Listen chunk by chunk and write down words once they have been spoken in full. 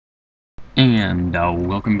And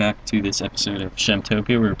welcome back to this episode of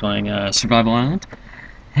Shemtopia. We're playing Survival Island.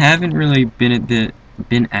 Haven't really been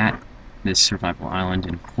at this Survival Island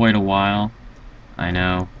in quite a while. I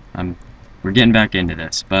know. We're getting back into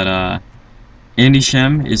this, but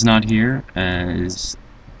AndySchem is not here as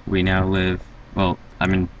we now live. Well,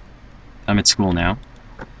 I'm at school now,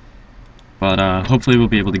 but hopefully we'll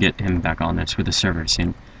be able to get him back on this with the server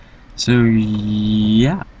soon. So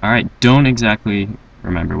yeah, all right. Don't exactly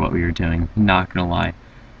remember what we were doing, not gonna lie.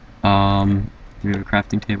 Do we have a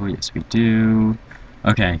crafting table? Yes, we do.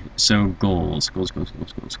 Okay, so goals.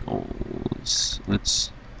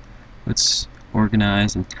 Let's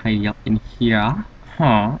organize and tidy up in here.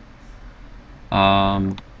 Huh.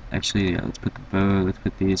 Actually, yeah, let's put the bow, let's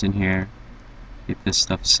put these in here. Keep this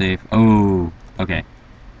stuff safe. Oh, okay.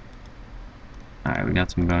 Alright, we got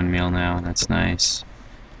some bone meal now, that's nice.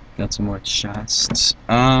 Got some more chests.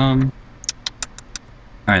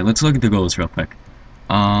 Alright, let's look at the goals real quick.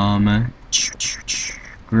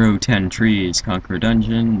 Grow 10 trees, conquer a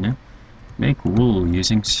dungeon, make wool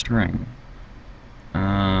using string.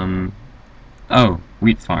 Oh,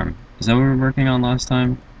 wheat farm. Is that what we were working on last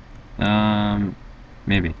time?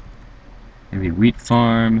 Maybe. Maybe wheat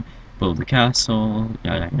farm, build a castle,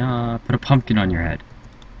 yada yada, put a pumpkin on your head.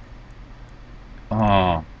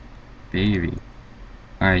 Oh, baby.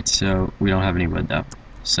 Alright, so we don't have any wood though.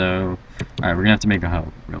 So, alright, we're gonna have to make a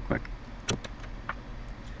hoe real quick.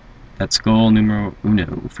 That's goal numero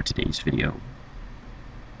uno for today's video.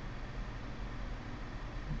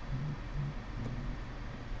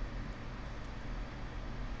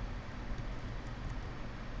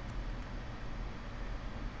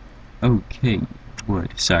 Okay,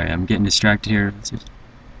 wood. Sorry, I'm getting distracted here. Let's just...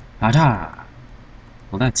 Ta-da!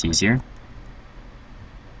 Well, that's easier.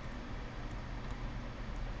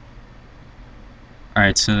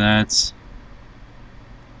 Alright, so that's...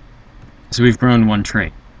 So we've grown one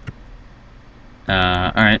tree.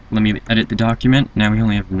 Alright, let me edit the document. Now we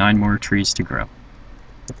only have 9 more trees to grow.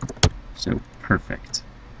 So, perfect.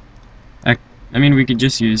 I mean, we could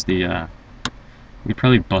just use the, we'd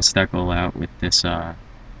probably bust that goal out with this,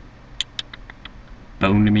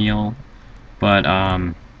 bone meal. But,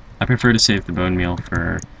 I prefer to save the bone meal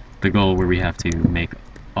for the goal where we have to make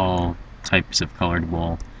all types of colored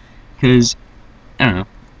wool. Because, I don't know.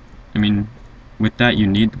 I mean, with that you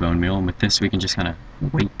need the bone meal, and with this we can just kind of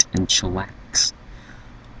wait and chillax.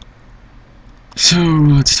 So,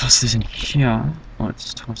 let's toss this in here.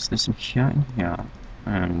 Let's toss this in here and here.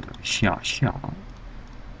 And here.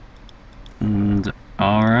 And,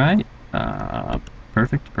 alright.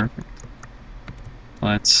 Perfect.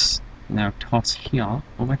 Let's now toss here,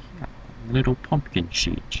 over here. Little pumpkin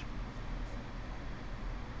seeds.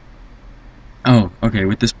 Oh, okay,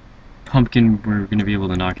 with this pumpkin we're going to be able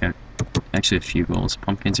to knock out actually a few goals.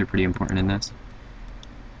 Pumpkins are pretty important in this.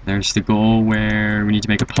 There's the goal where we need to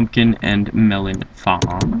make a pumpkin and melon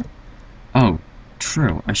farm. Oh,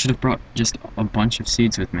 true. I should have brought just a bunch of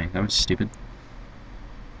seeds with me. That was stupid.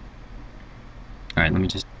 Alright, let me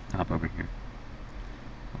just hop over here.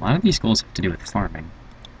 A lot of these goals have to do with farming.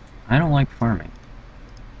 I don't like farming.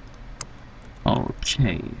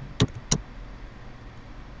 Okay.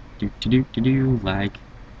 Lag.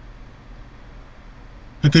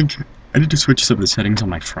 I think I need to switch some of the settings on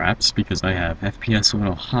my fraps because I have FPS a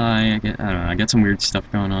little high. I don't know, I get some weird stuff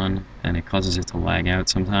going on and it causes it to lag out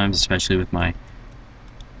sometimes, especially with my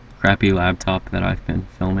crappy laptop that I've been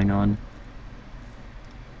filming on.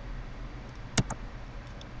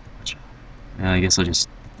 I guess I'll just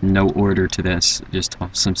no order to this, just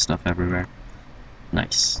toss some stuff everywhere.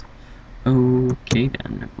 Nice. Okay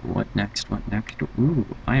then, what next? Ooh,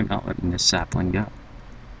 I am not letting this sapling go.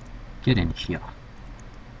 Get in here.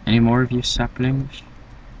 Any more of you saplings?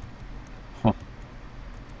 Oh.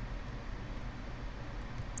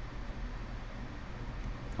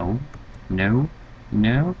 Oh, no.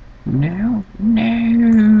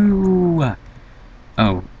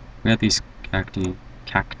 Oh, we got these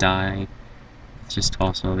cacti. Let's just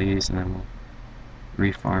toss all these and then we'll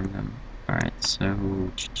refarm them. Alright, so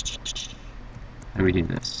how do we do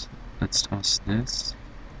this? Let's toss this.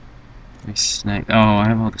 Snake. Oh, I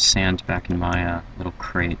have all the sand back in my little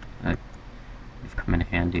crate. That have come in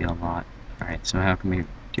handy a lot. Alright, so how can we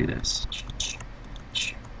do this?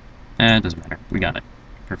 It doesn't matter. We got it.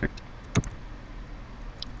 Perfect.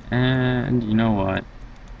 And you know what?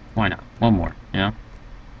 Why not? One more, you know?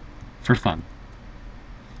 For fun.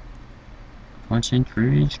 Punching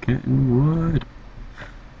trees, getting wood.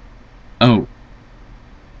 Oh.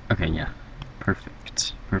 Okay, yeah.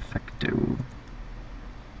 Perfect. Perfecto.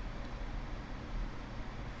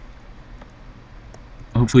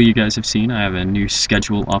 hopefully you guys have seen, I have a new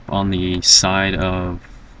schedule up on the side of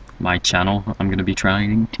my channel. I'm going to be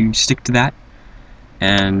trying to stick to that.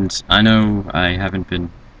 And I know I haven't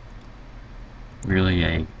been really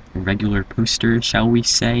a regular poster, shall we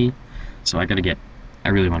say. So I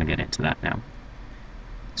really want to get into that now.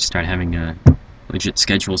 Start having a legit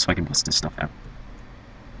schedule so I can bust this stuff out.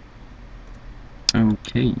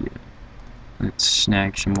 Okay. Let's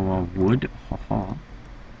snag some more wood. Haha.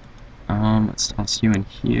 Let's toss you in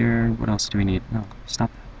here. What else do we need? No,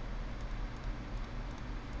 stop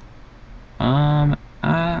that.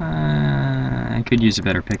 I could use a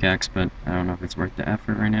better pickaxe, but I don't know if it's worth the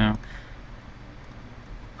effort right now.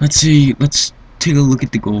 Let's see. Let's take a look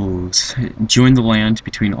at the goals. Join the land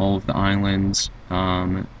between all of the islands.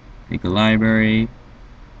 Make a library.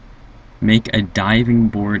 Make a diving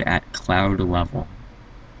board at cloud level.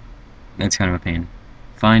 That's kind of a pain.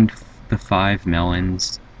 Find the 5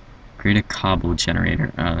 melons. Create a cobble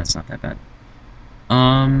generator. Oh, that's not that bad.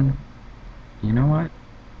 You know what?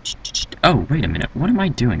 Oh, wait a minute. What am I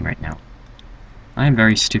doing right now? I am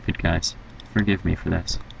very stupid, guys. Forgive me for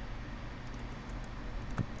this.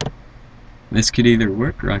 This could either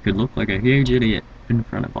work, or I could look like a huge idiot in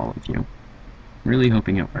front of all of you. Really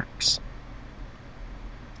hoping it works.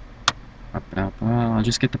 I'll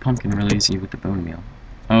just get the pumpkin real easy with the bone meal.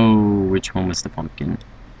 Oh, which one was the pumpkin?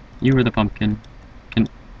 You were the pumpkin.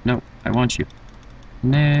 No, I want you.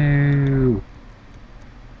 No!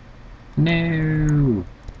 No!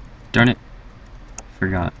 Darn it.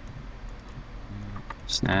 Forgot.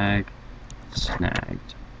 Snag.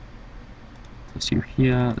 Snagged. Toss you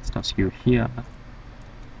here. Let's toss you here.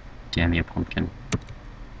 Damn you, pumpkin.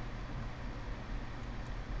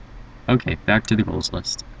 Okay, back to the goals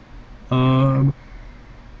list.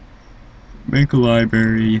 Make a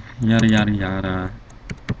library. Yada yada yada.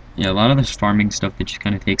 Yeah, a lot of this farming stuff that just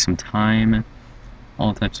kind of takes some time.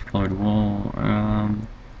 All types of colored wool.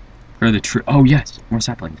 Grow the tree. Oh yes, more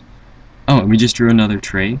saplings. Oh, and we just drew another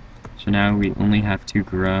tray. So now we only have to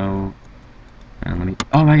grow. And let me.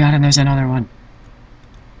 Oh my god, and there's another one.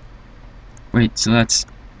 Wait, so that's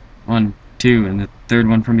 1, 2, and the third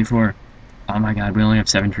one from before. Oh my god, we only have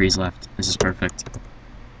 7 trees left. This is perfect.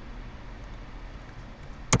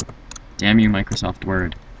 Damn you, Microsoft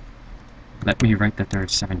Word. Let me write that there are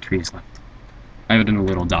 7 trees left. I have it in a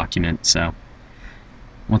little document, so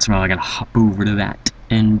once in a while I gotta hop over to that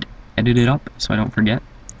and edit it up so I don't forget.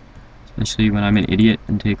 Especially when I'm an idiot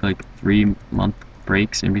and take like 3-month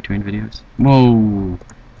breaks in between videos. Whoa!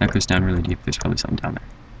 That goes down really deep. There's probably something down there.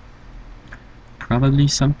 Probably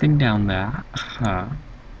something down there. Huh.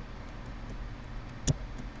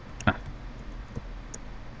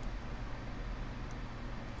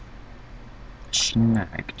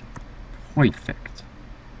 Snagged. Perfect.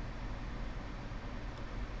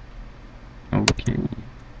 Okay.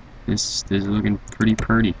 This is looking pretty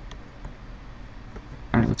purty.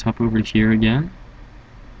 Alright, let's hop over here again.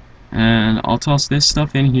 And I'll toss this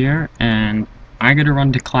stuff in here, and I gotta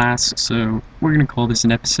run to class, so we're gonna call this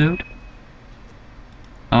an episode.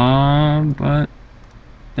 But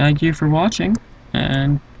thank you for watching,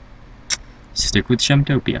 and stick with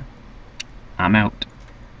Shemtopia. I'm out.